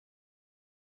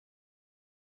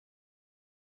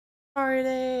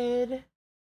Started.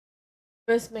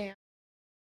 Miss man.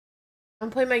 I'm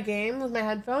playing my game with my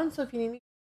headphones, so if you need me.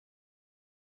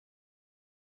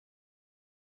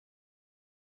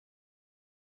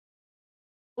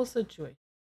 Full situation.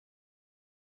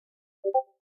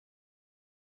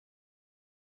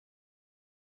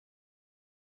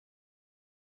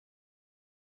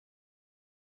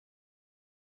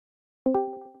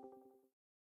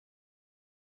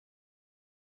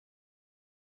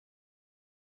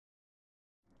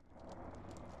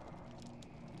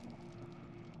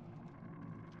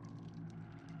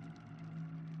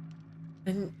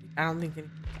 And I don't think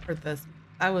anyone heard this.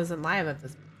 I wasn't live at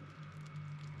this.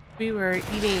 We were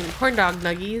eating corn dog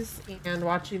nuggies and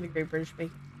watching the Great British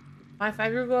Bake. My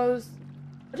 5-year-old goes,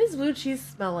 "What does blue cheese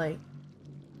smell like?"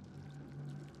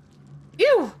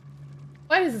 Ew!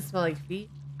 Why does it smell like feet?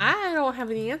 I don't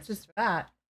have any answers for that.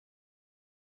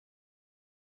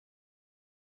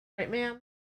 Right, ma'am?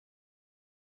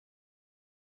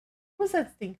 What's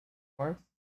that stink for?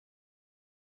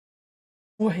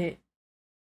 Wait.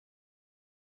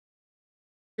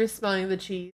 You're smelling the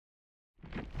cheese.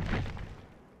 Smell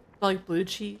like blue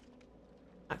cheese.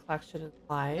 That collection is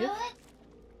live.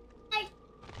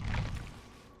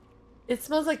 It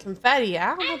smells like confetti.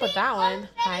 I don't know about that one.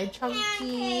 Hi,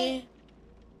 Chunky.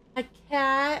 Hi,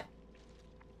 cat.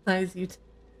 Nice, you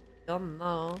don't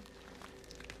know.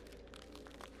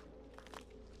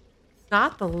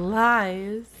 Not the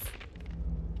lies.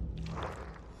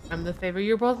 I'm the favorite.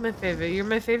 You're both my favorite. You're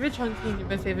my favorite Chunky and you're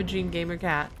my favorite Dream Gamer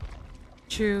cat.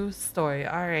 True story.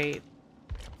 Alright.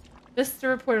 Mr.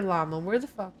 Reporter Llama, where the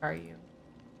fuck are you?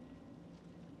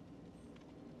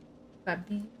 That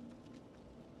bee?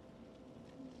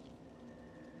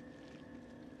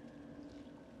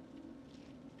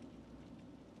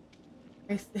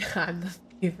 I'm the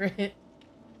favorite.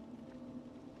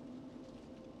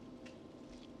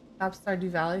 Top Stardew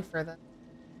Valley for the.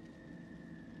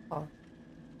 Oh.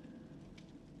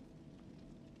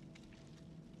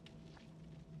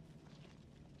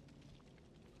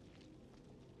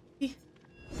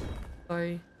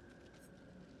 Sorry.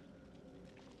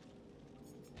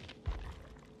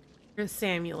 Here's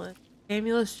Samuelus.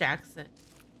 Samuelus Jackson.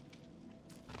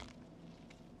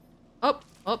 Oh.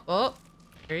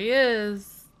 There he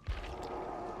is.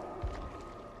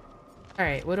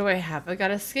 Alright, what do I have? I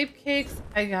got escape cakes.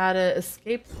 I got a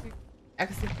escape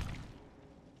exit.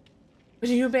 But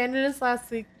you abandoned us last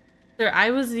week. Sir,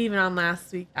 I wasn't even on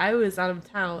last week. I was out of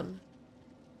town.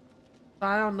 So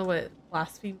I don't know what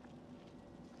blasphemy.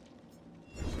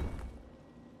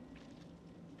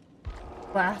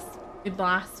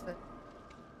 Blasphemy.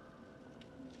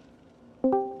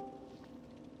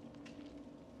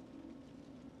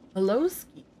 Hello,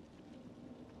 Ski.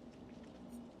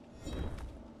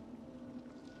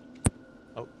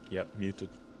 Oh, yeah, muted.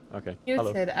 Okay. Muted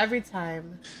Hello. every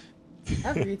time.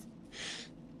 Every time.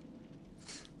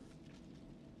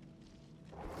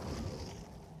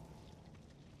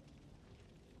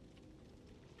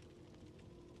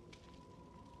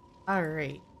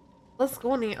 Alright. Let's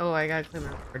go, Nancy. Oh, I gotta clear my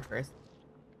record first.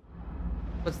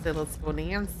 Let's say let's go,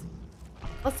 Nancy.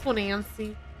 Let's go,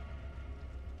 Nancy.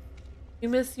 We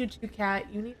miss you too,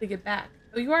 cat. You need to get back.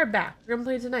 Oh, you are back. We're gonna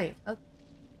play tonight. That's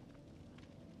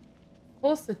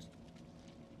close to.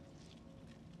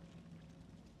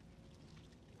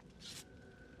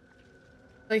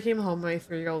 I came home, my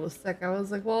 3-year-old was sick. I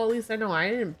was like, well, at least I know I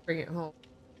didn't bring it home.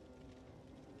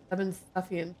 I've been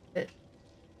stuffy and shit.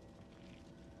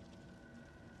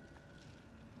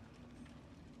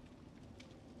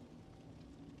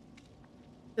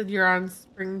 Said you're on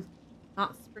spring,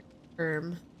 not spring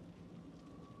term.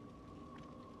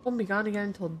 Won't be gone again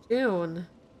until June.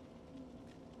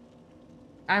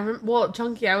 Well,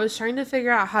 Chunky, I was trying to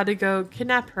figure out how to go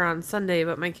kidnap her on Sunday,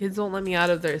 but my kids won't let me out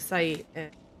of their sight.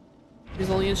 And she was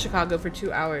only in Chicago for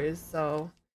 2 hours,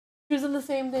 so she was in the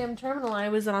same damn terminal I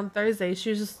was in on Thursday. She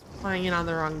was just flying in on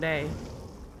the wrong day.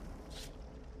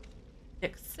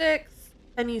 Nick 6,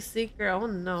 Penny Seeker. Oh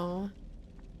no.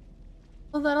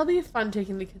 Well, that'll be fun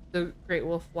taking the kids to Great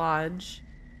Wolf Lodge.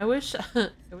 I wish I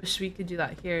wish we could do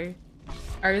that here.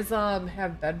 Ours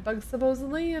have bed bugs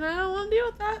supposedly, and I don't want to deal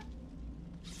with that.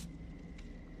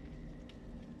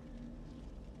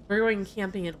 We're going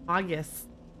camping in August.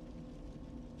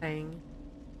 Dang.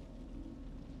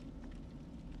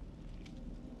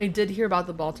 I did hear about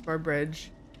the Baltimore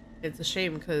Bridge. It's a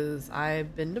shame because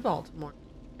I've been to Baltimore.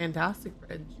 Fantastic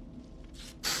bridge.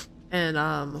 And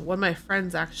one of my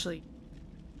friends actually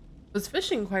was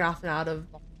fishing quite often out of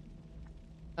Baltimore.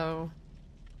 So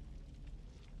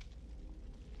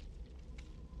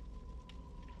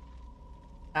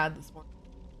sad this morning.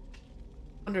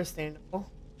 Understandable.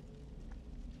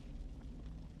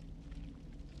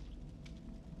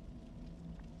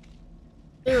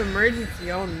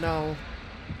 Emergency, oh no.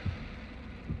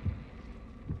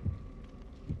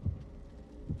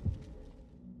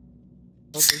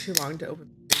 It'll take too long to open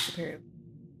this apparently.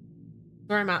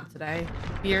 Where I'm at today.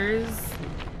 Beers.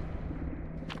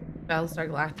 Battlestar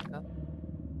Galactica.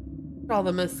 Look at all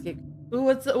the escape.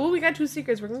 Ooh, we got 2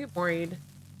 secrets. We're gonna get married.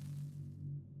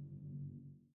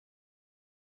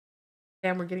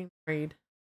 Damn, we're getting married.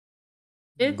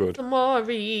 It's Good.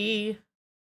 Maury.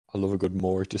 I love a good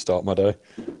Maury to start my day.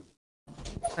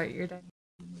 Start your day.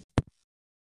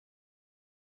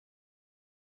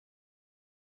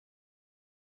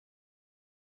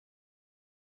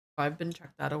 I've been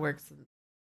checked out of work since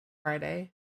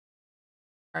Friday.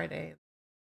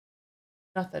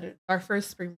 Nothing. Our first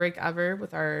spring break ever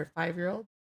with our 5-year-old.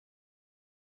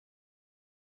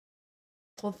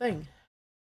 Whole thing.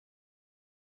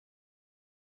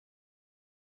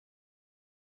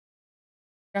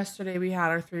 Yesterday we had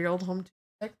our 3-year-old home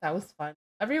sick. That was fun.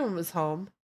 Everyone was home.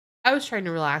 I was trying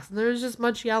to relax and there was just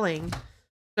much yelling.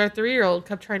 Our 3-year-old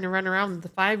kept trying to run around with the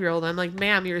 5-year-old. I'm like,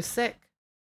 ma'am, you're sick.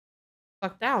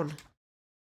 Fuck down.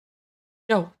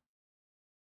 No.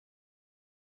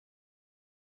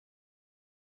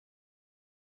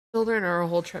 Children are a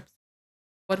whole trip.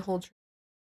 What whole trip?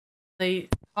 They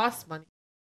cost money.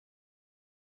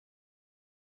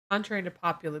 Contrary to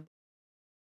popular.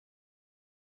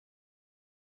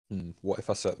 What if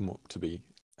I set them up to be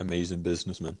amazing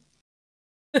businessmen?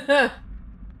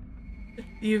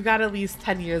 You've got at least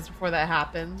 10 years before that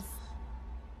happens.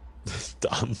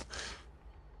 Damn.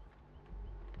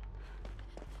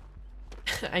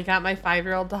 I got my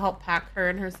 5-year-old to help pack her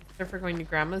and her sister for going to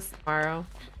grandma's tomorrow.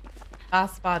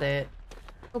 That's about it.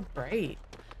 Oh, great.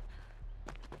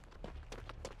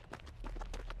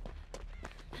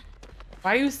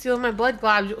 Why are you stealing my blood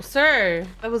globule? Sir,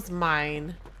 that was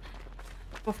mine.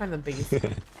 Go find the base.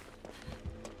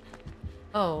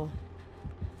 Oh.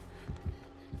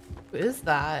 Who is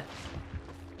that?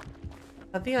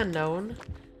 Is that the unknown?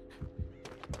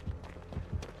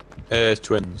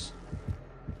 Twins.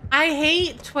 I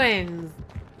hate twins.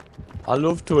 I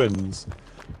love twins.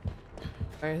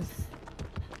 Where's...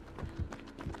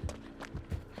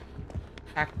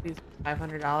 Pack these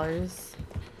 $500.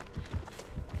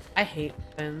 I hate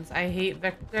twins. I hate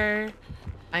Victor.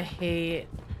 I hate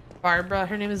Barbara.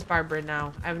 Her name is Barbara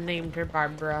now. I've named her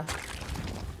Barbara.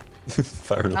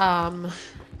 Fair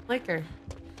enough. Like her.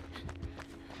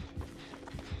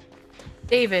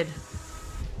 David.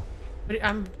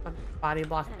 I'm body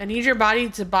block. I need your body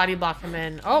to body block him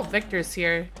in. Oh, Victor's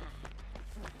here.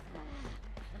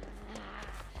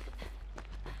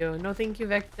 No, thank you,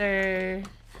 Victor.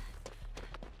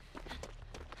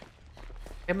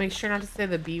 And make sure not to say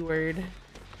the B word.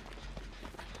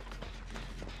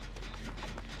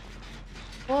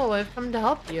 Oh, I've come to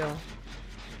help you.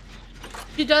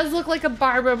 She does look like a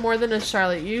Barbara more than a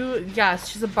Charlotte. Yes,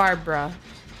 she's a Barbara.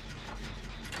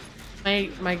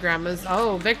 My grandma's.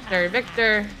 Oh, Victor.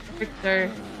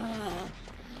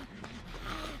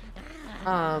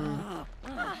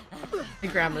 My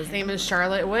grandma's name is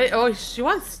Charlotte. What? Oh, she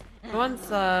wants.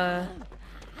 Oh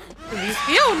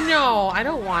no, I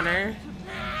don't want her.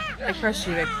 I crush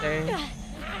you, Victor.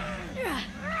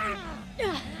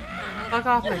 Fuck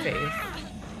off my face.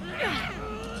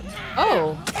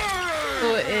 Oh.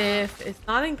 So if it's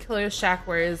not in Killer Shack,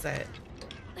 where is it?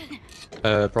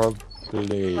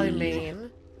 Probably Maine.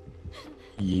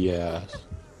 Yes.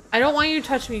 I don't want you to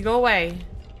touch me. Go away.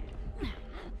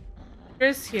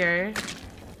 Victor's here.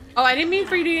 Oh, I didn't mean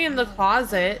for you to get in the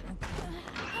closet.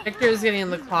 Victor's getting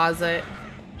in the closet.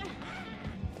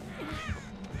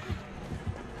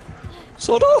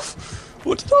 Sod off!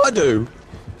 What did I do?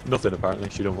 Nothing, apparently.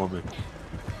 She don't want me.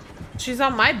 She's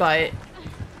on my butt.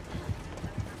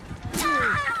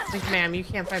 Like, ma'am, you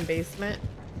can't find basement.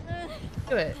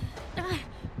 Do it.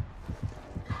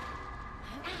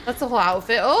 That's the whole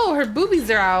outfit. Oh, her boobies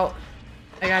are out.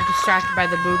 I got distracted by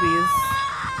the boobies.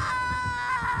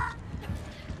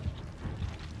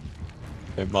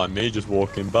 Don't mind me just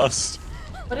walking past.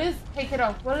 What is? Take it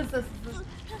off. What is this?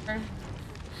 Can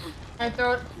I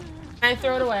throw it? Can I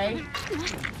throw it away?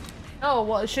 Oh,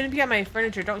 well, it shouldn't be on my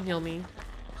furniture. Don't heal me.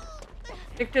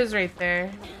 Victor's right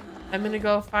there. I'm gonna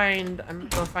go find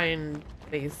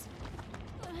base.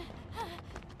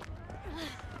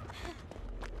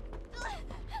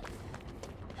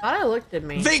 Thought I looked at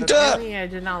me. Victor! Apparently I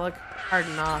did not look hard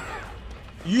enough.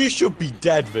 You should be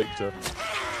dead, Victor.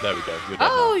 There we go. You're dead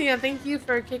Oh now. yeah, thank you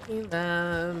for kicking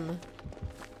them.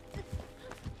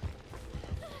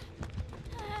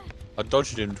 I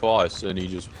dodged him twice and he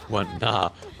just went, nah,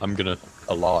 I'm gonna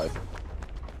alive.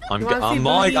 I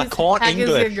can't Peck is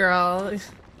your English. girl.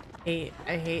 I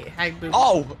hate hag boots.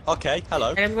 Oh, okay. Hello.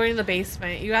 Alright, I'm going to the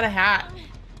basement. You got a hat.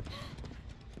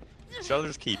 Shall I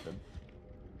just keep him?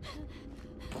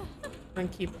 I'm gonna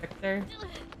keep Victor.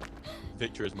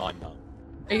 Victor is mine now.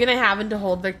 Are you gonna have him to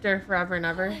hold Victor forever and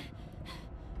ever?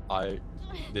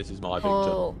 This is my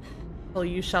Victor. Till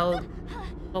you shall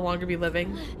no longer be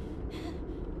living.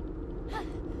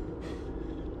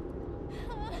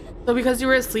 So because you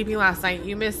were sleeping last night,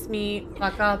 you missed me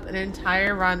fuck up an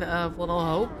entire run of Little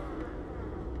Hope.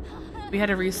 We had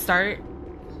to restart.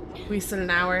 We wasted an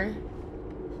hour.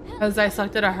 Because I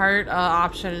selected a heart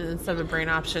option instead of a brain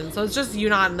option. So it's just you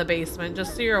not in the basement,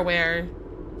 just so you're aware.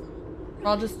 We're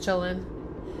all just chilling.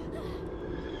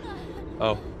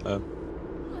 Oh,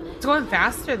 It's going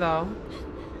faster though.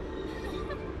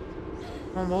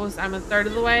 Almost. I'm a third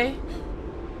of the way.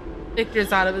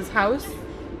 Victor's out of his house.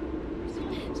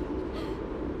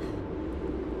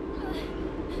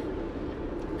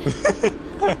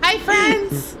 Hi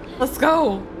friends! Let's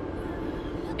go.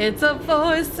 It's a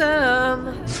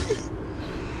foursome.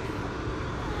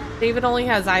 David only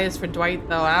has eyes for Dwight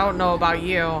though. I don't know about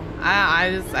you.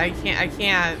 I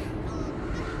can't.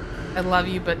 I love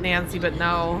you, but Nancy, but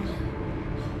no.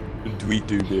 Dweet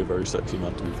do be a very sexy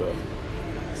man, to be fair.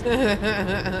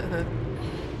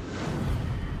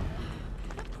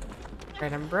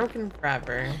 Alright, I'm broken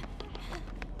forever.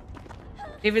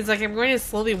 David's like, I'm going to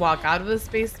slowly walk out of this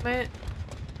basement.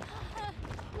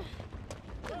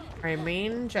 Alright,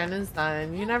 main gen is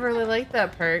done. You never really liked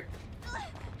that perk.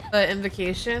 The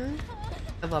invocation.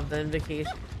 I love the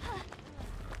invocation.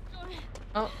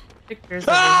 Oh, Victor's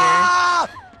over here.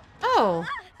 Oh,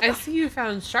 I see you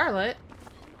found Charlotte.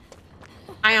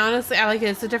 I like it.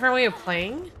 It's a different way of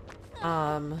playing.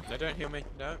 No, don't heal me.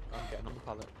 No, I'm getting on the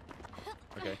pallet.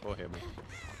 Okay, or heal me.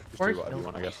 Just do whatever you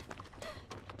want, I guess.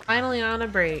 Finally on a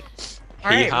break.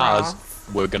 He has. Ross.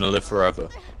 We're gonna live forever.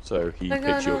 So he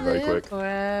picks you up very quick.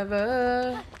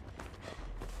 Forever.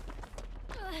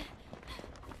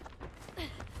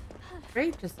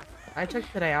 Great, I took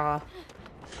today off.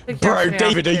 Bro,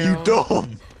 David, are you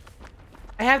dumb?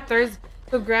 I have Thursday.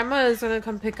 So Grandma is gonna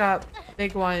come pick up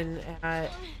Big One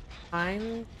at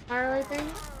 9 tomorrow, I think.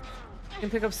 You can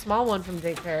pick up Small One from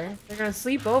daycare. They're gonna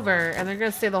sleep over and they're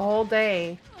gonna stay the whole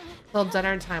day till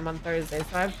dinner time on Thursday.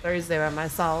 So I have Thursday by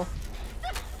myself.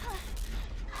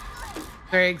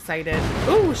 Very excited.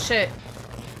 Oh shit.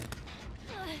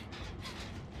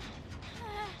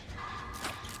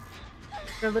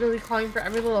 They're literally calling for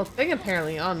every little thing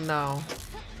apparently. Oh no.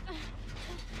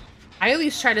 I at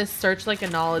least try to search like a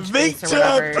knowledge base or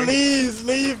whatever. Victor, please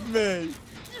leave me.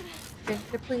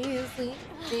 Victor, please leave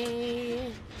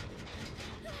me.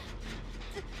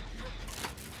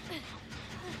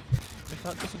 If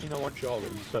that doesn't mean I want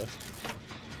Charlotte instead.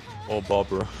 Or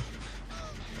Barbara.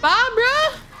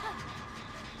 Barbara!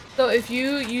 So if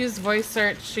you use voice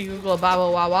search to Google Baba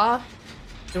Wawa,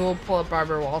 it will pull up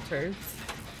Barbara Walters.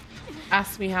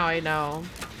 Ask me how I know.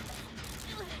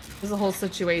 There's a whole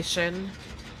situation.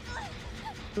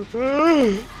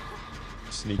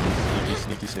 Sneaky.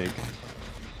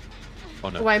 Oh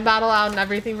no. Wine bottle out and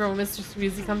everything for when Mr.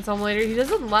 Sweezy comes home later. He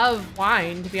doesn't love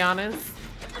wine, to be honest.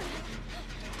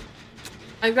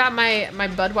 I've got my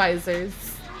Budweisers.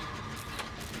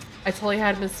 I totally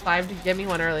had Miss 5 to give me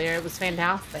one earlier. It was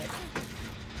fantastic.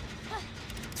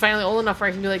 It's finally old enough where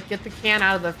I can be like, get the can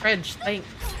out of the fridge. Thanks.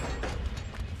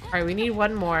 Alright, we need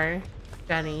one more.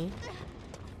 Jenny.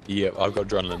 Yep, I've got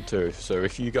adrenaline too. So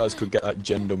if you guys could get that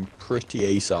gen done pretty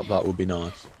ASAP, that would be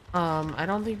nice. I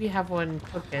don't think we have one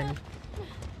cooking.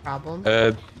 Problem.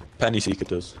 Penny Seeker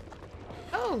does.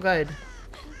 Oh, good.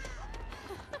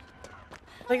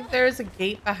 Like there's a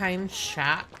gate behind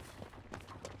Shaq.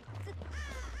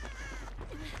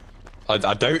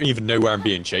 I don't even know where I'm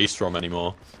being chased from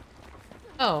anymore.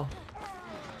 Oh.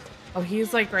 Oh,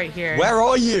 he's like right here. Where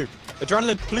are you?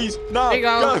 Adrenaline, please. No. There you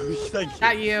go. No. Thank you.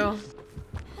 Not you.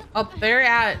 Oh, they're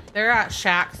at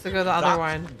Shaq's to go to the other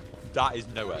one. That is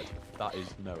no ed. That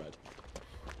is no ed.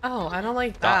 Oh, I don't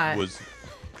like that.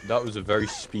 That was a very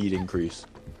speed increase.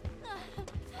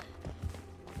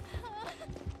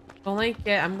 Don't like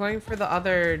it. I'm going for the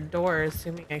other door,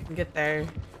 assuming I can get there.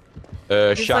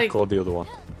 Shaq like, or the other one?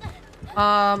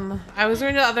 I was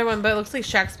going to the other one, but it looks like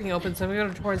Shaq's being open, so I'm gonna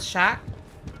go towards Shaq.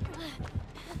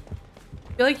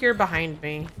 I feel like you're behind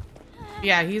me.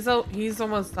 Yeah, he's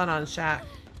almost done on Shaq.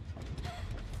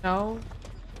 No.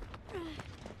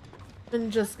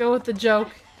 Then just go with the joke.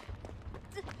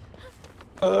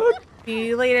 See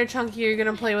you later, Chunky. You're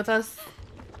gonna play with us?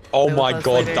 Oh my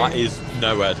god, later. That is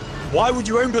no ed. Why would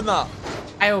you open that?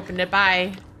 I opened it.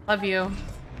 Bye. Love you.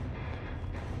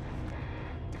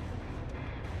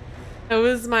 That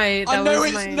was my. I know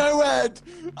it's Noed.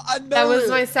 I know That was it.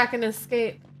 my second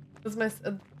escape. It was my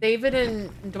David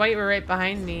and Dwight were right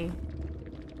behind me.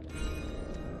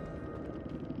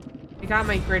 I got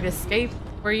my great escape.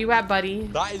 Where you at, buddy?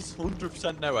 That is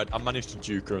 100% Noed. I managed to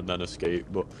juke her and then escape,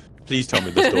 but please tell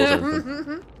me this door's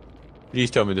open.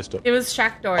 Please tell me this door. It was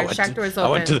shack door. Shack door is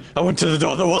open. I went to the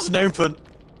door that wasn't open.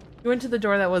 You went to the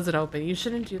door that wasn't open. You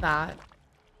shouldn't do that.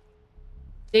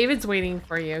 David's waiting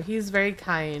for you. He's very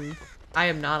kind. I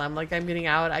am not. I'm getting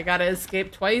out. I gotta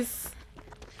escape twice.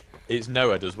 It's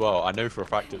Noed as well. I know for a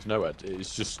fact it's Noed.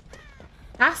 It's just...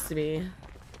 Has to be.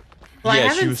 Well,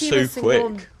 yeah, she was so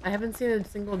quick. I haven't seen a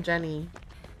single Jenny.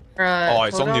 Oh,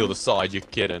 it's on the other side. You're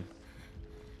kidding.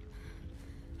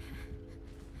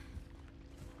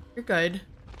 You're good.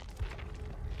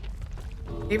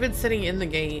 David's sitting in the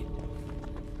gate.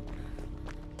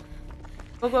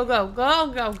 Go, go, go, go,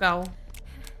 go, go.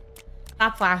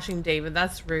 Stop flashing, David.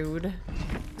 That's rude.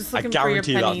 Just looking for your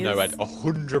pennies. I guarantee that, no, Ed.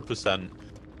 100%.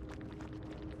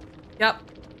 Yep.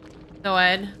 No,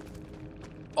 Ed.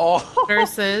 Oh.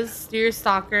 Versus Deer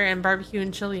Stalker and Barbecue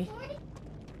and Chili.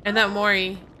 And that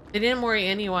Mori. They didn't Mori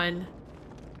anyone.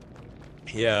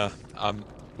 Yeah.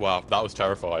 Wow, that was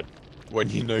terrified. When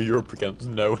you know you're up against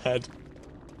no head.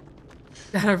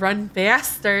 Gotta run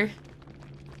faster.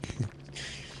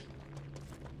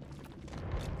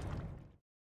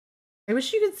 I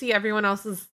wish you could see everyone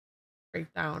else's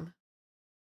breakdown.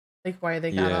 Like why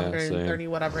they got 130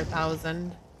 whatever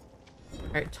thousand.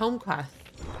 Alright, Tome Quest.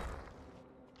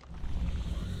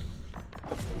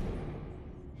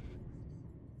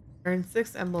 Earn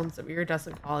 6 emblems of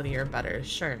iridescent quality or better.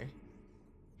 Sure.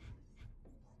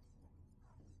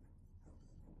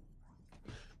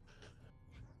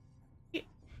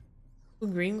 Ooh,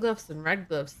 green glyphs and red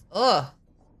glyphs. Ugh.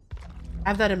 I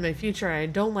have that in my future and I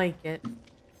don't like it.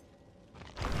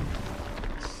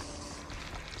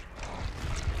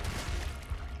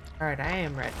 Alright, I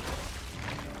am ready.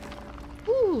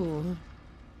 Ooh.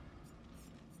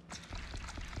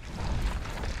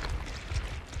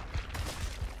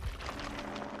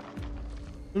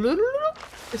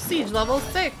 Prestige level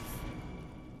 6.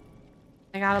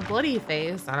 I got a bloody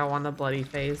face. I don't want a bloody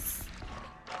face.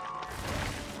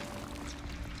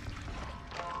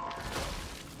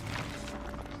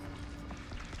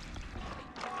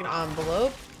 An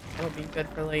envelope. That'll be good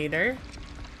for later.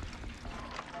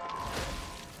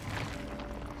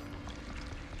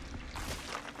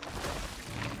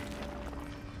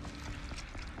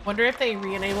 Wonder if they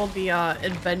re-enabled the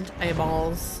event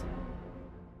eyeballs.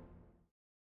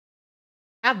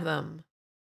 Have them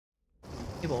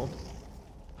enabled.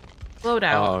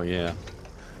 Loadout. Oh yeah.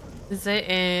 Is it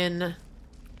in?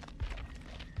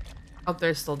 Oh,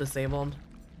 they're still disabled.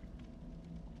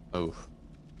 Oh.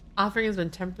 Offering has been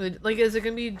temporarily. Like, is it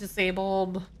gonna be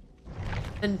disabled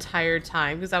the entire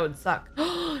time? Because that would suck.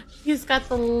 He's got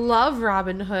the Love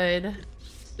Robin Hood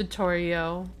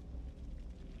tutorial.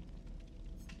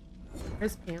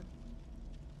 Where's Pam?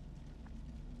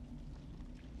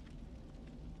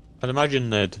 I'd imagine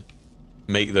they'd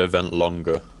make the event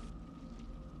longer.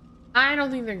 I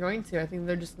don't think they're going to. I think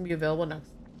they're just gonna be available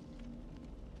next.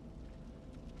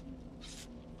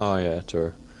 Oh yeah,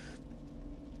 true.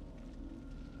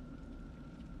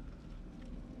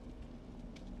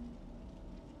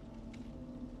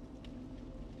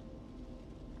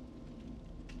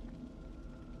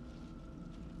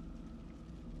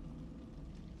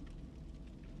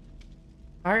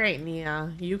 All right,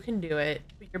 Nia, you can do it.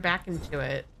 Put your back into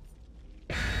it.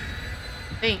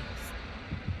 Thanks.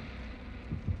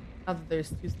 Oh, there's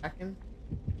 2 seconds.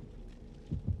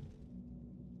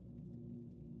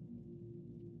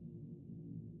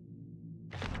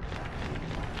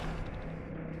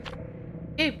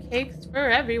 Cakes for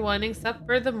everyone except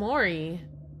for the Mori.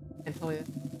 Can't tell you.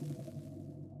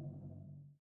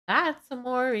 That's a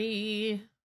Mori.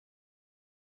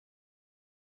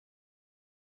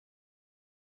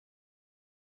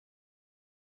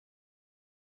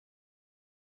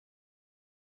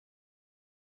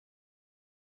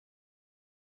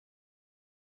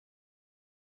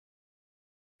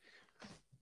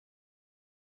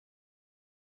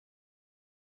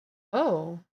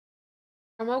 Oh.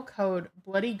 Promo code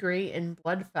Bloody Great and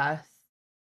Bloodfest.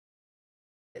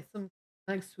 Get some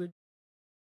next week.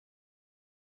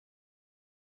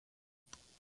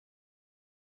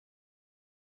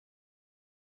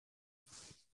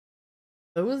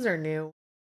 Those are new.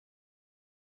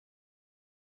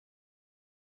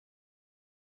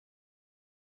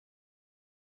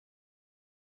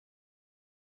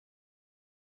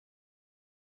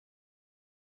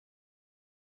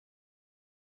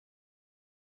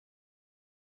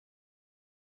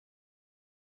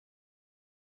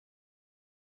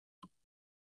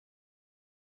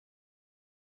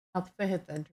 Help if I hit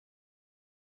the enter.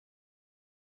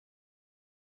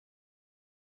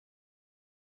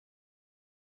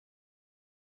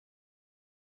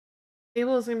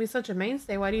 Table is gonna be such a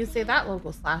mainstay. Why do you say that,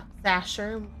 local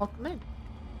sasher? Welcome in.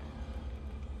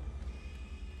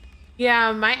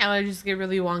 Yeah, my allergies get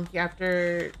really wonky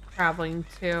after traveling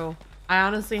too. I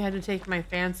honestly had to take my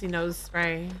fancy nose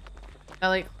spray that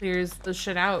like clears the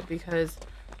shit out because,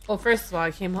 well, first of all,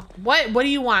 I came home. What do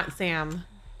you want, Sam?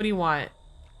 What do you want?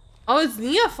 Oh, it's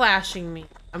Nia flashing me.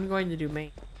 I'm going to do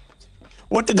main.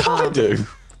 What did I do?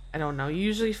 I don't know. You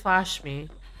usually flash me.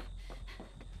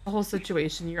 The whole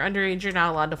situation. You're underage. You're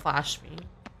not allowed to flash me.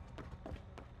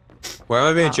 Where am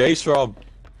I being chased from?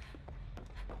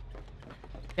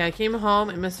 Yeah, I came home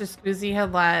and Mr. Squeezy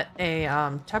had let a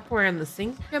Tupperware in the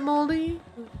sink get moldy.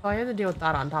 So I had to deal with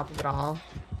that on top of it all.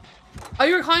 Oh,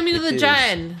 you were calling me to the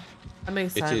gen. That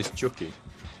makes sense. It is Chucky.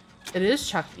 It is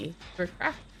Chucky. You're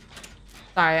correct.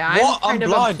 Sorry, I'm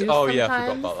blind. Oh yeah, I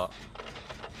forgot about that.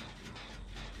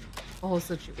 The whole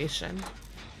situation.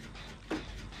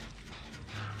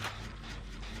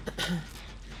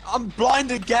 I'm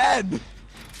blind again.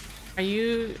 Are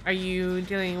you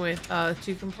dealing with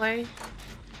two can play?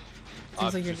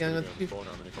 Seems like you're dealing with two. Corner.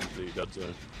 I'm in a complete dead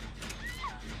zone.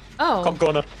 Oh. Come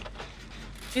corner.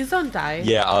 Please don't die.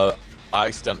 Yeah, I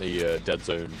accidentally dead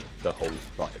zoned the whole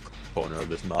right corner of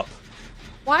this map.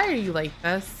 Why are you like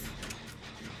this?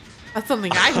 That's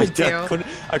something I would do.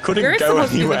 I couldn't go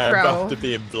anywhere after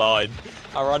being blind.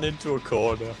 I ran into a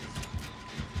corner.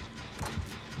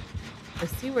 I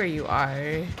see where you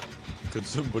are. Could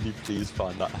somebody please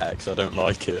find that hex? I don't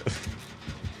like it.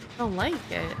 I don't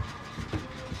like it.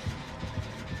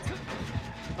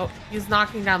 Oh, he's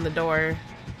knocking down the door.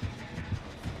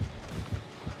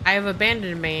 I have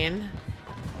abandoned main.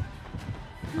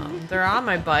 They're on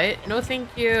my butt. No thank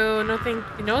you. No thank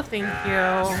you. No thank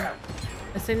you.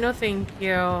 I say no thank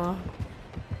you.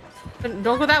 Don't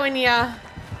go that way, Nia.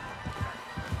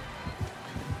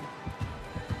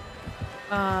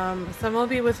 Some will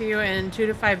be with you in 2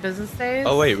 to 5 business days.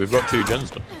 Oh wait, we've got 2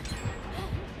 gens done.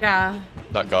 Yeah.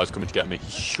 That guy's coming to get me.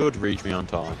 He should reach me on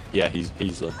time. Yeah, he's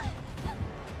done.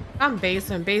 I'm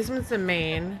basement. Basement's in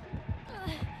main.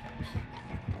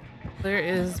 There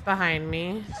is behind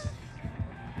me.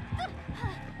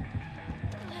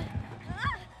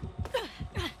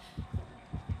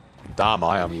 Damn,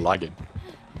 I am lagging.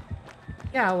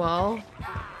 Yeah, well.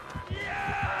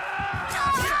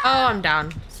 Oh, I'm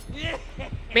down.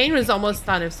 Main was almost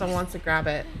done if someone wants to grab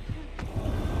it.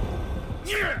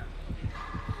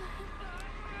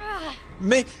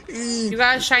 Me. You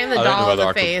gotta shine the doll in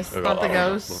the face, not the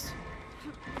ghost.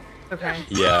 Okay.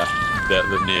 Yeah,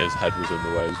 the Nia's head was in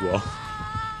the way as well.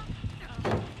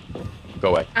 Go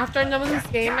away. After I'm done with this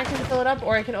game, I can fill it up,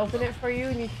 or I can open it for you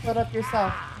and you can fill it up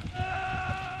yourself.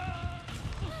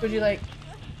 Would you like?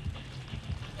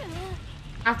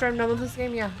 After I'm done with this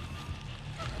game, yeah.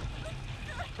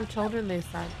 For children, they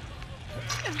said.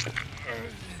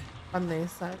 Fun, they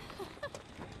said.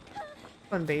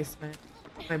 Fun basement.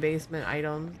 My basement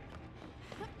items.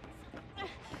 It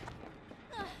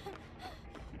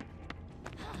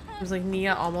was like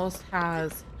Nia almost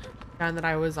has done that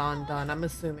I was on done, I'm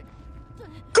assuming.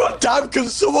 God damn, can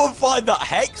someone find that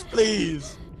hex,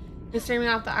 please? You're streaming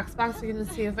off the Xbox again to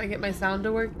see if I get my sound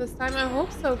to work this time? I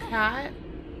hope so, Kat.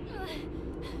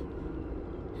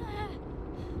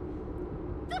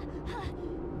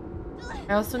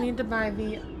 I also need to buy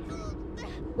the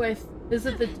is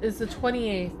the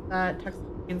 28th that Texas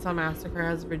Chainsaw Massacre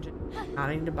has Virginia.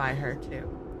 I need to buy her too.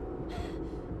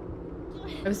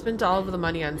 I've spent all of the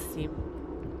money on Steam.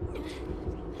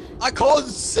 I can't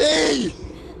see!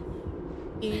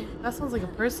 That sounds like a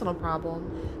personal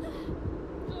problem.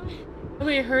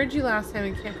 I heard you last time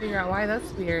and can't figure out why.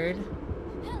 That's weird.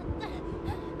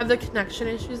 Have the connection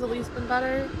issues at least been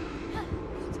better?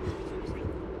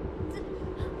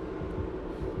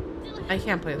 I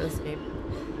can't play this game.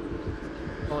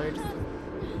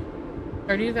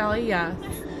 Stardew Valley, yes.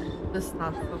 This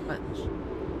not so much.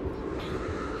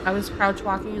 I was crouch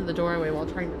walking in the doorway while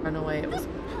trying to run away. It was.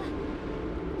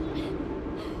 I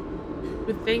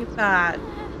would think that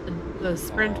the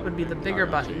sprint would be the bigger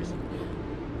button.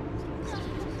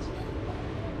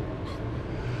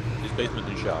 Is basement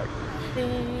in shark?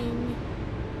 Ding.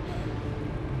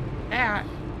 Yeah.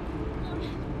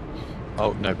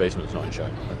 Oh no, basement's not in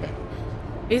shark. Okay.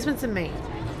 Basement's in main.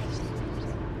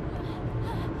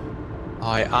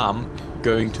 I am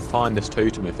going to find this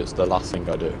totem if it's the last thing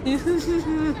I do. We just sit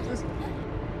here for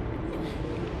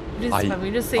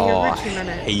 2 minutes.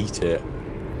 I hate it.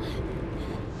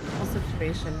 Whole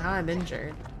situation. Now I'm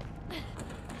injured.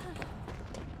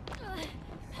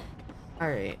 All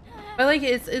right, but like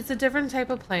it's a different type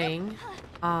of playing.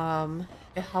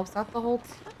 It helps out the whole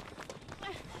team.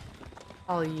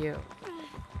 All you.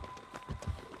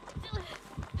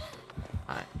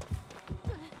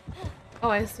 Oh,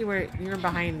 I see where you're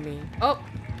behind me. Oh,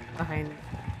 behind me.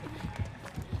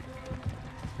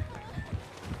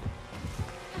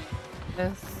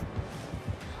 This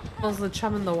pulls the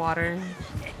chum in the water.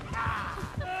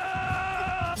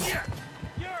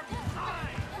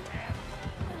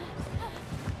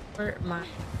 Where am I?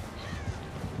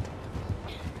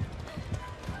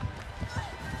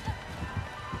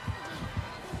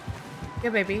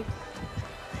 Yeah, baby.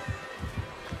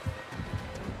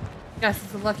 Yes,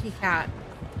 it's a lucky cat.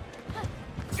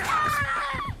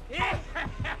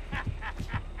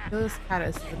 This cat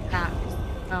is the cat.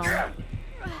 No. I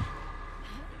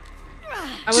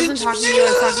wasn't talking to you, I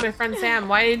was talking to my friend Sam.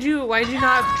 Why did you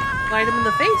not light him in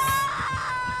the face?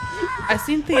 I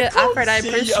seen the effort, I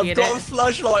appreciate it. I've got a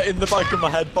flashlight in the back of my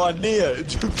head by Nia. It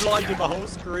just blinded my whole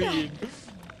screen.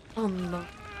 Oh no.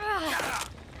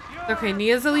 Okay,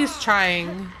 Nia's at least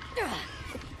trying.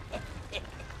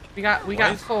 We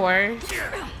got 4.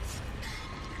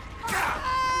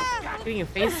 Getting a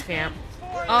face cam.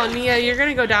 Oh, Nia, you're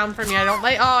gonna go down for me. I don't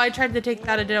like. Oh, I tried to take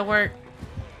that. It didn't work.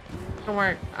 Didn't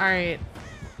work. All right.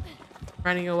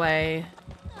 Running away.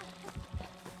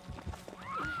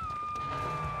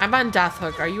 I'm on death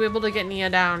hook. Are you able to get Nia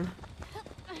down?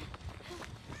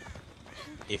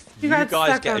 If you guys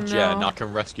get a gen, I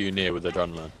can rescue Nia with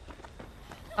adrenaline.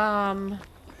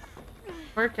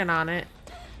 Working on it.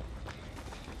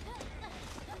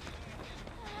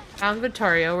 Found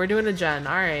Vittorio. We're doing a gen.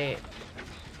 All right.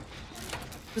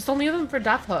 Just don't leave him for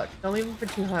death hook. Don't leave him for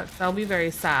 2 hooks. That'll be very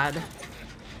sad.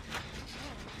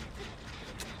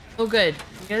 Oh, good.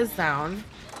 He is down.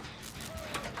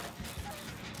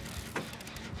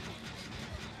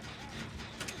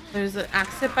 There's an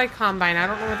exit by Combine. I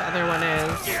don't know what the other one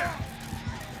is.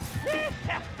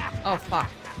 Oh,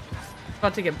 fuck.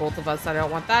 About to get both of us. I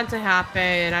don't want that to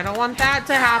happen. I don't want that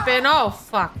to happen. Oh,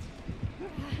 fuck.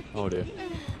 Oh, dear.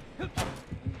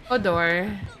 Oh,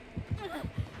 door.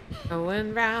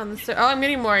 Going round the oh, I'm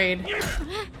getting worried.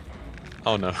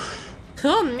 Oh, no.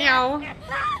 Oh, no.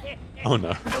 Oh,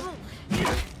 no.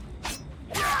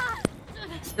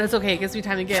 That's okay. It gives me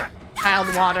time to get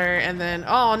tiled water and then...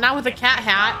 Oh, not with a cat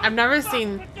hat. I've never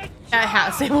seen cat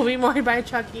hats say we'll be worried by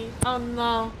Chucky. Oh,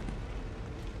 no.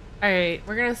 Alright,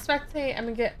 we're gonna spectate. I'm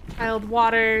gonna get tiled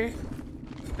water.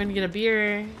 I'm gonna get a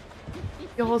beer.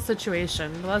 The whole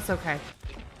situation, but that's okay.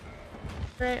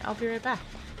 Alright, I'll be right back.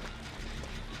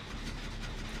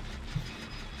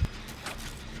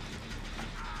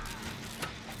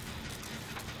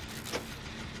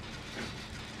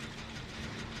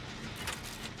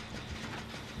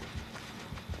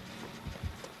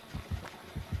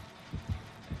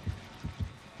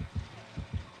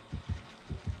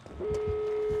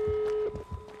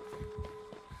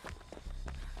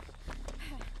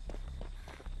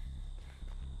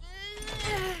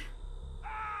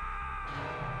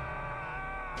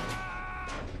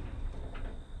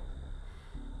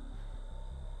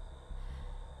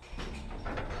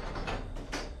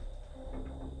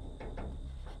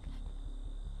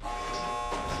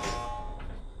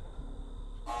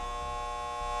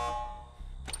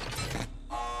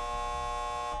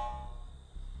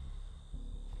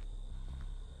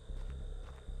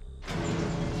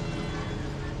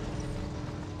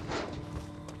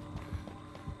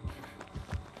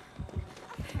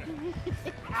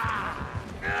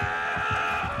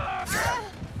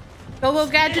 Go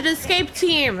Gadget Escape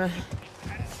Team!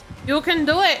 You can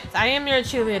do it! I am your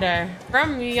cheerleader.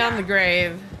 From beyond the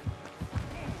grave.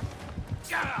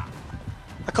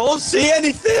 I can't see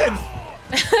anything!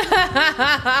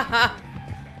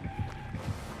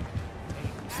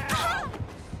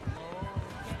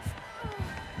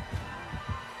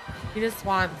 He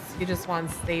just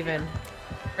wants saving.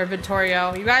 Or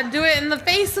Vittorio. You gotta do it in the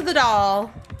face of the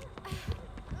doll!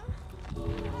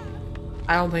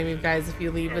 I don't blame you guys if you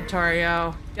leave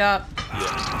Vittorio. Yup.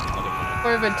 Yeah,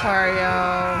 poor Vittorio.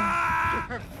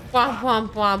 Womp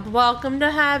womp womp. Welcome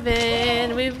to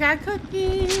heaven. We've got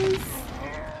cookies.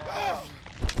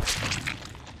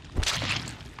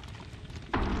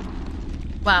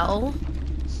 Well.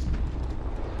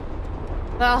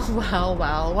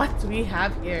 Well. What do we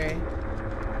have here?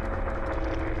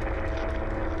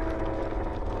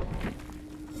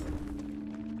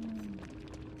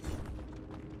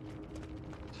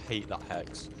 Hate that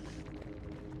hex.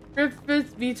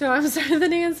 Vito, I'm sorry that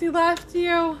Nancy left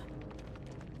you.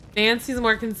 Nancy's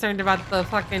more concerned about the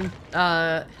fucking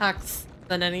hex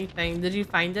than anything. Did you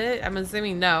find it? I'm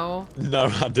assuming no. No,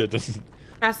 I didn't.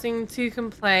 Pressing to can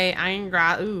play Iron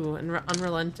Grass. Ooh, and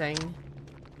Unrelenting.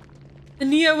 The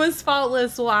Nia was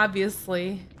faultless. Well,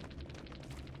 obviously.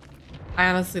 I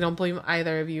honestly don't blame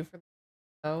either of you for that,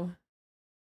 though.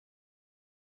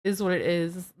 It is what it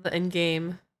is. The end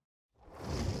game.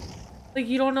 Like,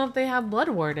 you don't know if they have Blood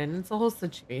Warden. It's a whole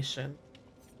situation.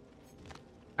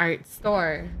 Alright,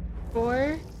 store.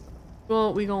 Store.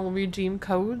 Well, we gonna redeem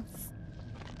codes.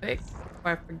 Quick,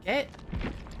 before I forget.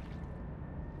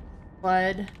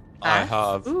 Blood. I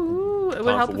have Ooh, it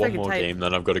would help for if one I could more type. game,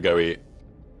 then I've got to go eat.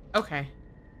 Okay.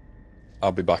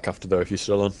 I'll be back after though if you're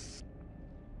still on.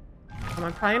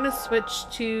 I'm probably gonna switch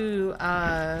to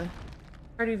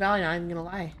Stardew Valley now, I'm gonna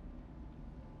lie.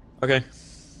 Okay.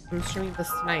 I'm streaming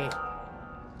this tonight.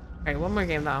 Alright, one more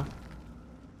game though.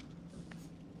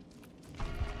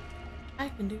 I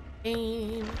can do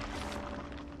game.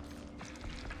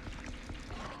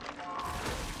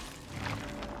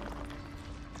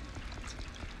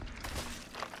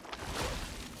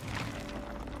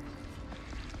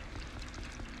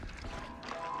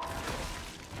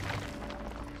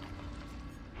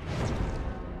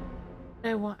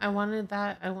 I wanted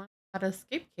that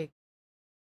escape cake.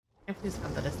 Can I please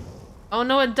have that escape? Oh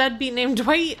no, a deadbeat named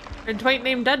Dwight! Or Dwight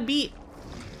named Deadbeat!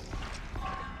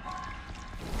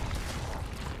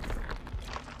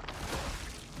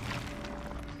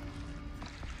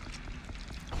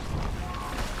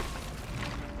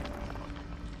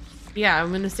 Yeah,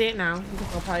 I'm gonna say it now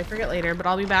because I'll probably forget later, but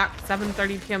I'll be back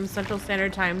 7:30 p.m. Central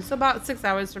Standard Time, so about 6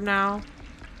 hours from now.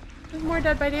 With more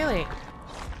Dead by Daylight.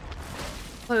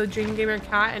 Play with Dream Gamer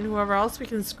Cat and whoever else we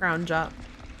can scrounge up.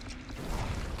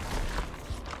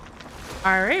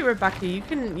 Alright, Rebecca, you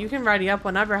can ready up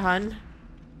whenever, hun.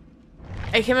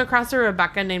 I came across a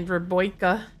Rebecca named Reboika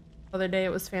the other day.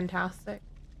 It was fantastic.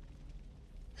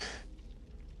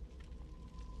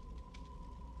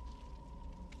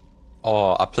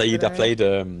 Oh, I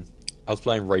was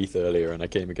playing Wraith earlier and I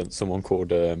came against someone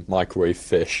called Microwave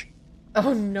Fish.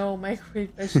 Oh no, microwave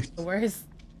fish is the worst.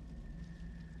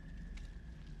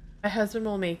 My husband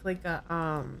will make like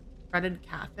a breaded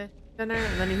catfish dinner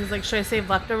and then he's like, should I save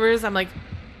leftovers? I'm like,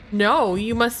 no,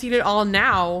 you must eat it all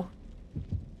now.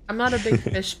 I'm not a big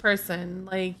fish person.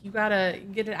 Like, you gotta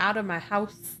get it out of my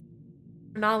house.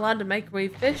 We're not allowed to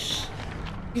microwave fish.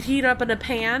 You heat it up in a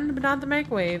pan, but not the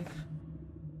microwave.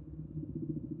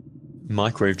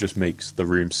 Microwave just makes the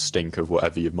room stink of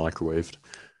whatever you've microwaved.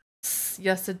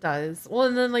 Yes, it does. Well,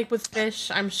 and then like with fish,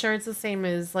 I'm sure it's the same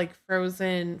as like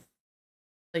frozen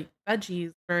like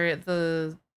veggies where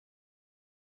the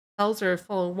cells are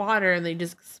full of water and they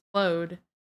just explode.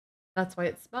 That's why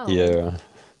it smells. Yeah.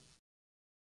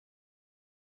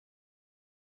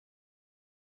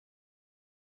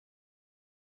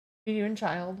 You and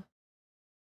child.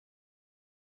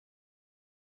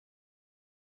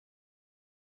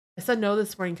 I said no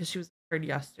this morning because she was hurt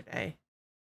yesterday.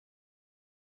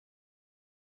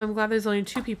 I'm glad there's only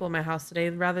 2 people in my house today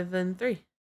rather than 3.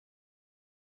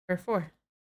 Or 4.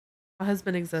 My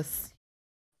husband exists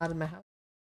out of my house.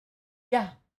 Yeah.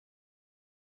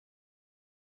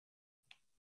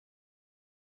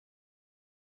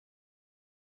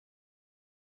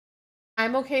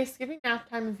 I'm okay skipping nap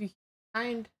time if you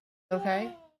mind.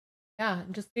 Okay? Yeah,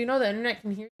 just so you know the internet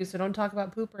can hear you, so don't talk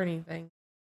about poop or anything.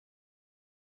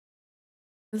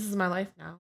 This is my life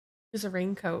now. Use a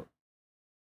raincoat.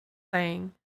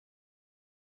 Saying.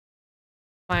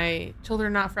 My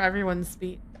children not for everyone's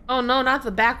speech. Oh no, not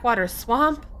the backwater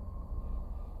swamp.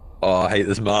 Oh, I hate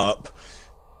this map.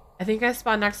 I think I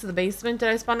spawned next to the basement. Did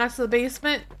I spawn next to the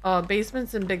basement? Oh,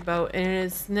 basement's in Big Boat, and it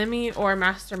is Nimmy or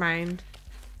Mastermind.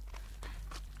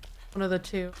 One of the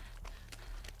 2.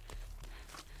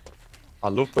 I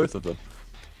love both of them.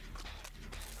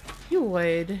 You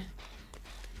would.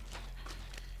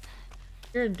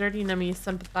 You're a dirty Nimmy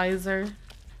sympathizer.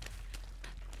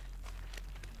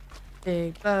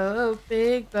 Big boat,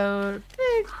 big boat,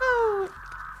 big boat.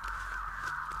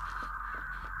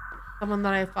 Someone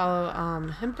that I follow,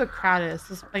 Hippocrates,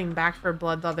 was playing Back for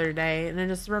Blood the other day, and it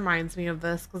just reminds me of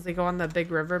this because they go on the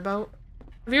big river boat.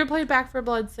 Have you ever played Back for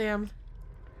Blood, Sam?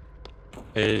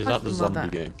 Is that the zombie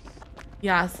game?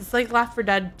 Yes, it's like Left 4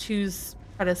 Dead 2's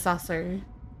predecessor.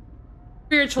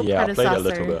 Spiritual yeah, predecessor. I played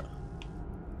it a little bit.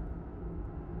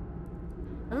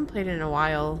 I haven't played it in a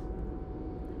while.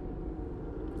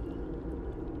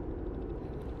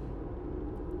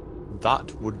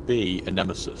 That would be a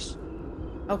nemesis.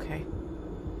 Okay.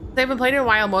 I haven't played it in a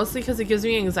while, mostly because it gives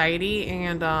me anxiety,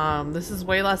 and this is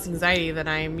way less anxiety than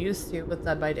I'm used to with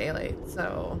Dead by Daylight,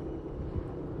 so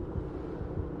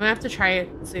I'm gonna have to try it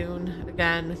soon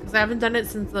again because I haven't done it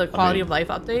since the quality of life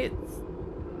updates.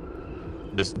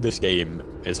 This game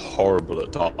is horrible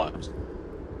at times.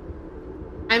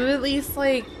 I'm at least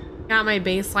like got my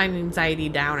baseline anxiety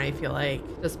down, I feel like,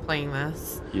 just playing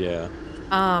this. Yeah.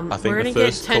 I think we're gonna the get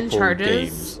first 10 couple charges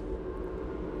games.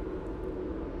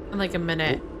 in like a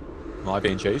minute. Am I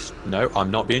being chased? No, I'm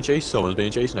not being chased. Someone's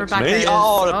being chased next Rebecca to me. is.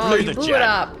 Oh, it blew you the blew gen. it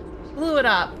up. Blew it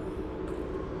up.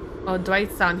 Oh,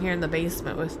 Dwight's down here in the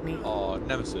basement with me. Oh,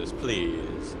 Nemesis,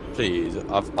 please, please.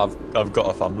 I've got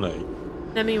a family.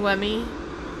 Nemmy Wemmy.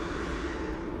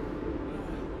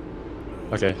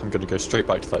 Okay, I'm gonna go straight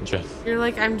back to that gen. You're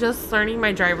like, I'm just learning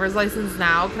my driver's license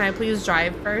now. Can I please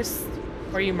drive first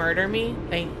before you murder me?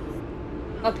 Thanks.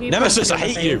 Oh, Nemesis, I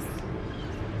hate you.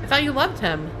 I thought you loved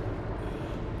him.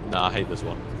 Nah, I hate this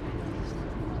one.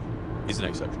 He's an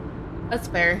exception. That's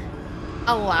fair.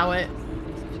 I'll allow it.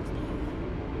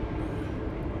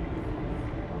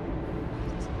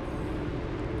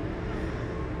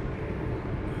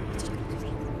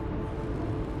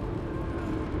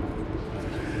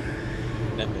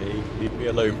 Nemi, leave me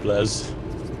alone, Blez.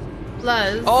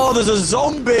 Blez. Oh, there's a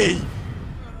zombie!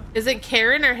 Is it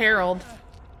Karen or Harold?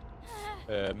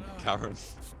 Karen.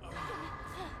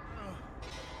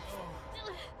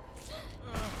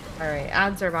 Alright,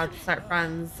 ads are about to start,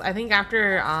 friends. I think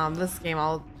after this game,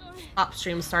 I'll top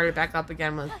stream started back up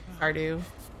again with Stardew.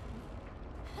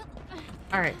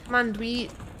 Alright, come on,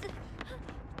 Dweet.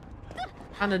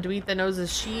 On a Dweet that knows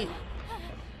his sheet.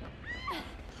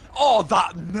 Oh,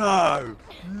 that, no!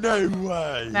 No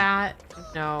way! That,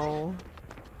 no.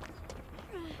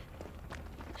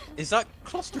 Is that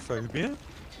claustrophobia?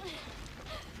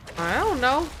 I don't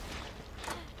know.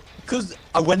 Because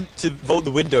I went to vault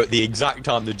the window at the exact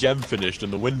time the gem finished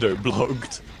and the window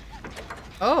blocked.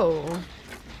 Oh.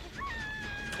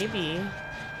 Maybe.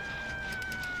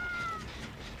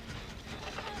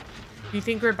 Do you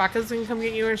think Rebecca's gonna come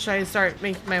get you, or should I start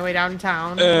making my way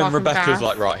downtown? Rebecca's fast?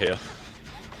 like right here.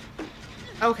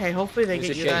 Okay, hopefully they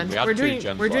get you then. We're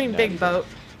doing big boat.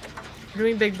 We're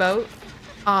doing big boat.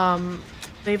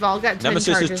 They've all got 10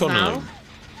 Nemesis charges is tunneling. now.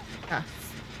 Yes.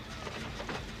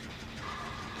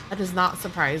 That does not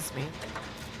surprise me.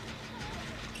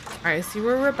 Alright, I see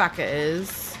where Rebecca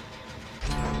is.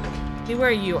 I see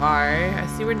where you are. I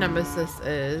see where Nemesis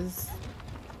is.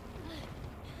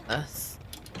 This.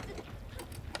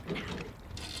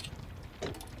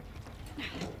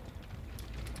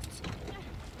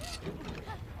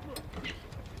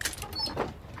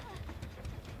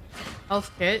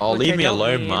 Health kit. Oh, leave me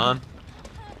alone, need. man.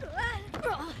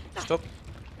 Stop.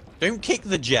 Don't kick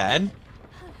the gen.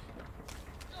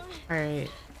 Alright.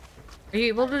 Are you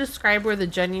able to describe where the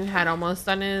gen you had almost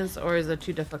done is, or is it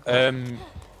too difficult?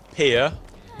 Here.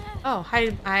 Oh,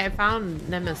 hi, I found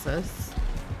Nemesis.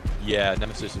 Yeah,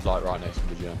 Nemesis is like right next to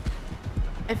the gen.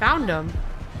 I found him.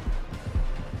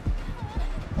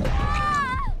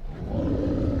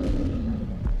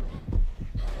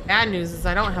 Bad news is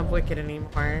I don't have Wicked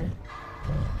anymore.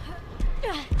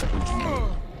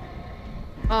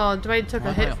 Oh, Dwight took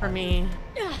a hit for me.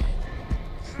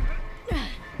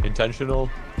 Intentional.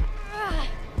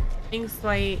 Thanks,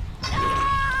 Dwight.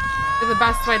 You're the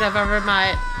best Dwight I've ever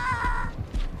met.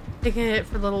 Taking a hit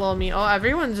for little old me. Oh,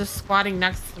 everyone's just squatting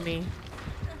next to me.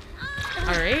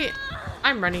 Alright.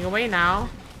 I'm running away now.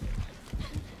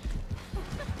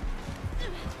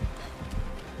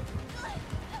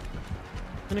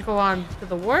 I'm gonna go on to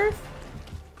the wharf.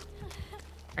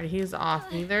 Alright, he's off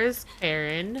me. There's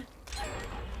Karen.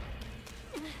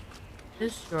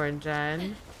 There's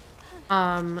Georgian.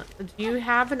 Do you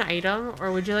have an item,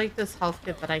 or would you like this health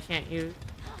kit that I can't use?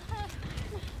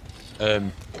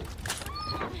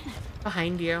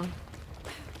 Behind you.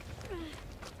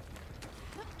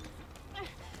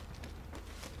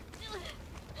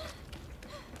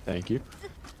 Thank you.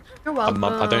 You're welcome.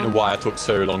 I don't know why I took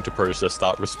so long to process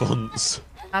that response.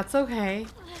 That's okay.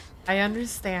 I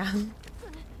understand.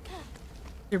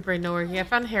 Your brain no working. I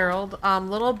found Harold.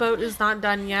 Little boat is not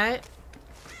done yet.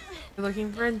 We're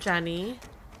looking for a Jenny.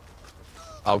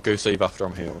 I'll go save after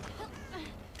I'm healed.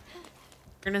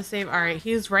 We're gonna save. Alright,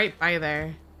 he's right by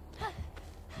there.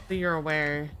 So you're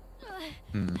aware.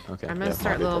 Okay. I'm gonna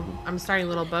start little. I'm starting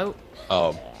little boat.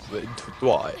 Oh,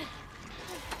 why?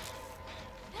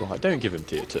 Right, don't give him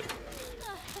tier 2.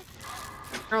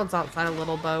 Harold's outside a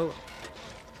little boat.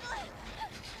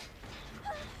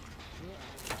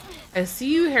 I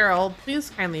see you, Harold. Please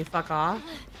kindly fuck off.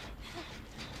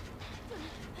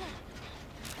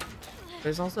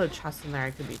 There's also a chest in there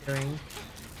I could be doing.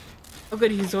 Oh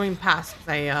good, he's going past because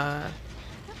I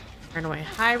ran away.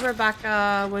 Hi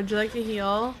Rebecca, would you like to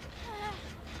heal?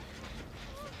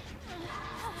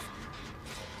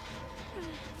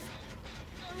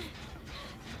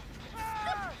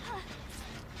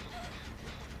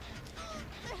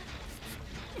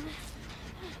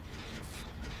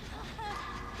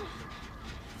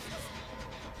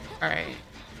 Alright.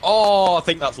 Oh, I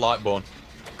think that's Lightborn.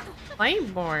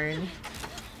 Lightborn?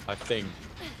 I think.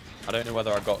 I don't know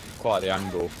whether I got quite the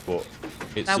angle, but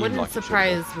it That seemed wouldn't like it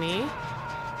surprise me.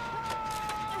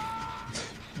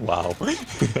 Wow.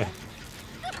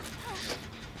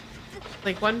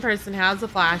 Like, one person has a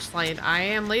flashlight. I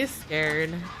am least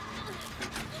scared.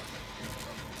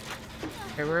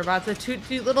 Okay, we're about to toot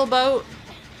toot little boat.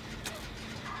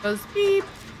 Goes beep.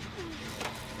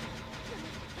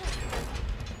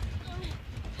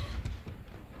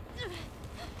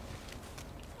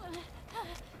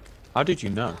 How did you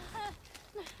know?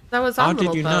 That was on How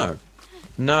little did you boat.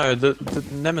 know? No, the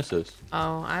Nemesis.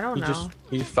 Oh, I don't know.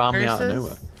 He found me out of Nurses?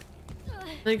 nowhere.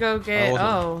 Let me go get.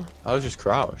 Oh. I was just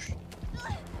crouched.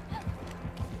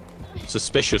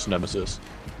 Suspicious Nemesis.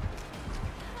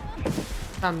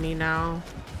 It's on me now.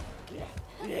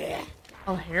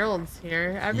 Oh, Harold's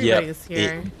here. Everybody's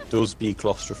here. It does be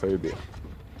claustrophobia.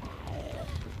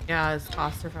 Yeah, it's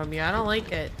claustrophobia. I don't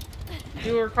like it.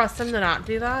 You request him to not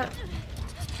do that?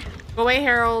 Go away,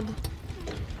 Harold.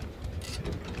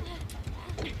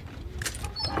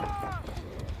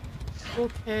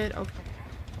 Cool kid. Okay.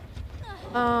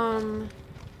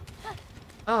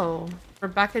 Oh,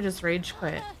 Rebecca just rage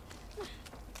quit.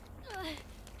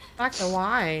 Rebecca,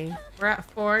 why? We're at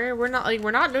 4. We're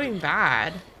not doing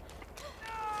bad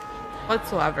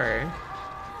whatsoever.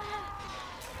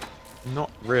 Not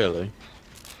really.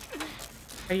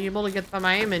 Are you able to get them?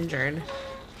 I am injured.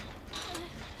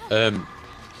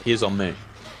 He is on me.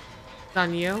 It's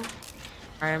on you. All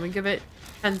right, I'm gonna give it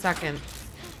 10 seconds.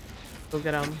 Go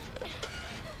get him.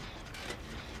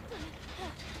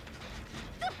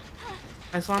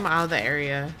 I just want him out of the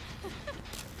area.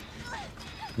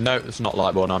 No, it's not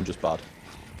Lightborn. I'm just bad.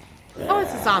 Oh,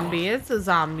 it's a zombie. It's a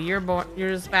zombie. You're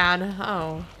just bad.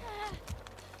 Oh.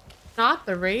 Not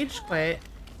the rage quit.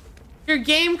 Your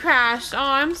game crashed. Oh,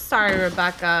 I'm sorry,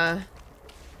 Rebecca.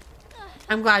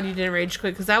 I'm glad you didn't rage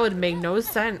quit because that would make no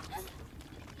sense.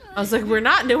 I was like, we're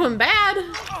not doing bad.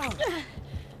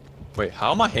 Wait,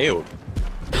 how am I healed?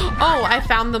 Oh, I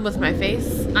found them with my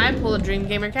face. I pulled a Dream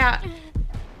Gamer cat.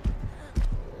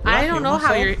 I don't know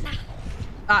how you're...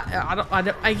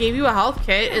 I gave you a health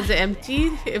kit. Is it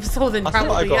empty? If so, then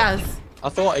probably yes. I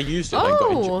thought I used it and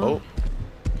got injured. Oh.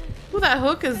 Ooh, that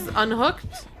hook is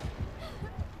unhooked.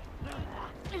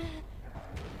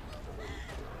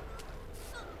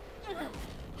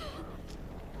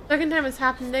 Second time it's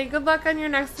happened today. Good luck on your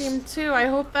next game too. I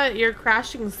hope that your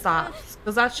crashing stops,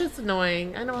 because that's just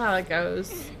annoying. I know how that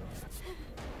goes.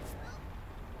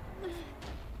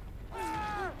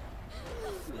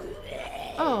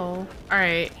 Oh,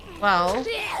 alright. Well.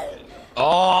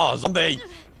 Oh, zombie!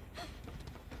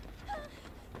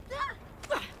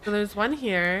 So there's one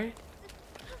here.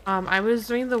 I was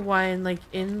doing the one like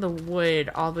in the wood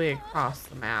all the way across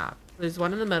the map. There's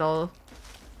one in the middle.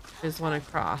 There's one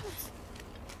across.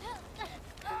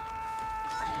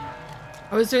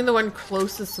 I was doing the one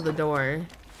closest to the door.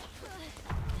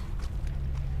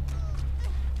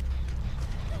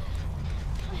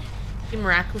 He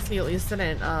miraculously at least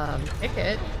didn't pick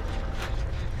it.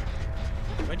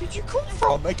 Where did you come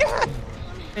from again?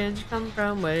 Where did you come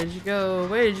from? Where did you go?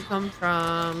 Where did you come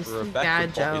from?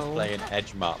 Rebecca is playing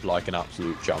edge map like an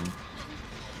absolute chump.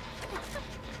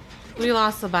 We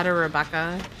lost a better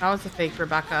Rebecca. That was a fake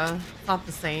Rebecca. It's not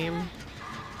the same.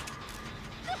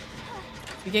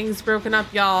 The gang's broken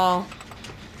up, y'all.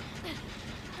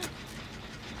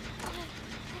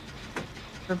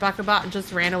 Rebecca bot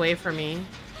just ran away from me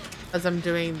as I'm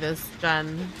doing this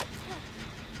gen.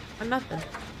 But nothing.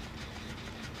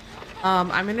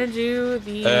 I'm gonna do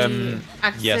the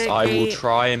exit yes, I will gate.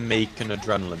 try and make an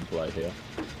adrenaline play here.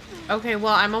 Okay,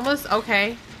 well, I'm almost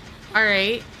okay. All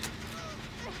right.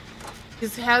 He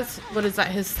has, what is that,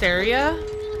 hysteria?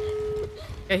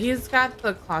 Yeah, he's got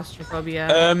the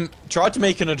claustrophobia. Tried to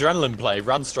make an adrenaline play,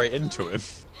 ran straight into him.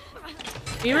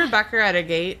 Me and Rebecca are at a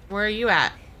gate. Where are you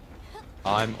at?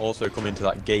 I'm also coming to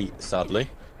that gate, sadly.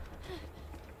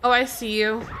 Oh, I see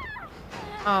you.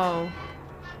 Oh.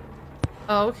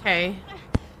 Oh, okay. He's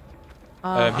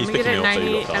I'm gonna picking get me a up, so you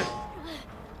 98. got that.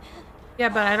 Yeah,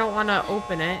 but I don't want to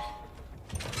open it.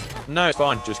 No, it's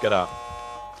fine. Just get out.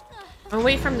 I'm gonna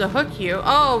wait for him to hook you.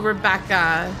 Oh,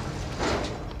 Rebecca.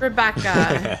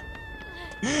 Rebecca.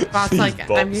 Bot's like,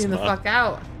 I'm getting the fuck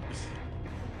out.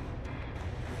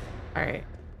 Alright.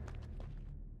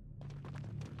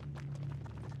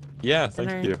 Yeah,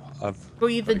 thank you. Go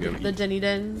eat the Denny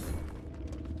Dins.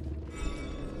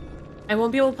 I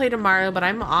won't be able to play tomorrow, but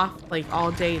I'm off like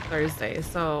all day Thursday,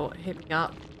 so hit me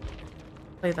up.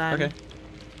 Play then. Okay.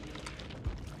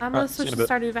 I'm gonna switch to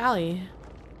Stardew Valley.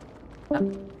 Yep.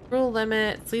 Rule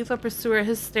limit, lethal pursuer,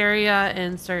 hysteria,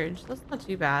 and surge. That's not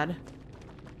too bad.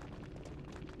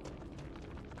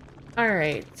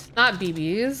 Alright. Not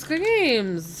BBs. Good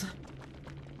games.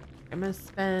 I'm gonna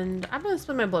spend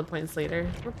my blood points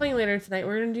later. We're playing later tonight.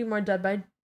 We're gonna do more Dead by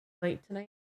Daylight tonight.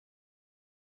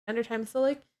 Ender time still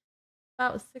like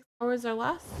about 6 hours or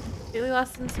less. Daily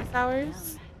less than 6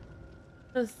 hours.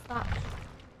 I'm gonna stop.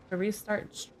 To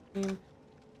restart stream.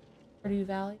 Stardew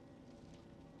Valley.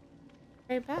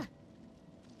 Right back.